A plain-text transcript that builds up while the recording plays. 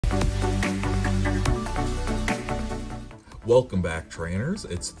Welcome back, trainers.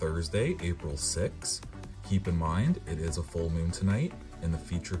 It's Thursday, April 6th. Keep in mind, it is a full moon tonight, and the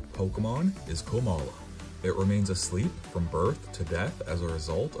featured Pokemon is Komala. It remains asleep from birth to death as a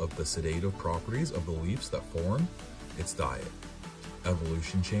result of the sedative properties of the leaves that form its diet.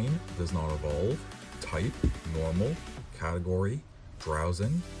 Evolution chain does not evolve. Type, normal. Category,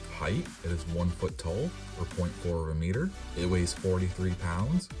 drowsing. Height, it is 1 foot tall, or 0.4 of a meter. It weighs 43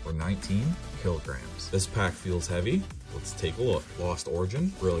 pounds, or 19 kilograms. This pack feels heavy. Let's take a look. Lost Origin,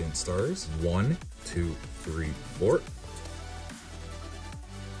 Brilliant Stars. 1, 2, 3, 4.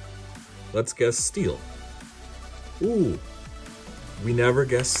 Let's guess Steel. Ooh, we never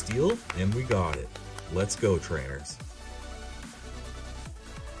guessed Steel, and we got it. Let's go, trainers.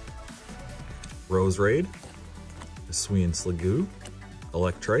 Roserade, Hisuian Sliggoo,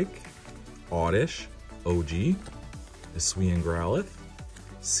 Electrike, Oddish, OG, Hisuian Growlithe,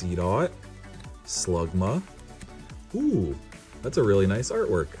 Seedot, Slugma. Ooh, that's a really nice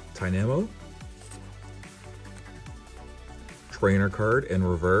artwork. Tynamo, trainer card in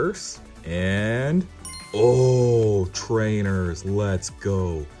reverse, and oh, trainers, let's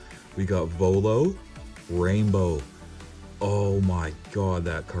go. We got Volo, Rainbow. Oh my god,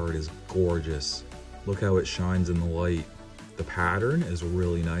 that card is gorgeous. Look how it shines in the light. The pattern is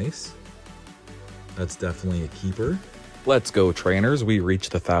really nice. That's definitely a keeper. Let's go, trainers. We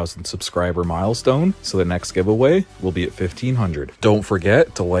reached the 1,000 subscriber milestone, so the next giveaway will be at 1,500. Don't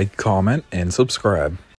forget to like, comment, and subscribe.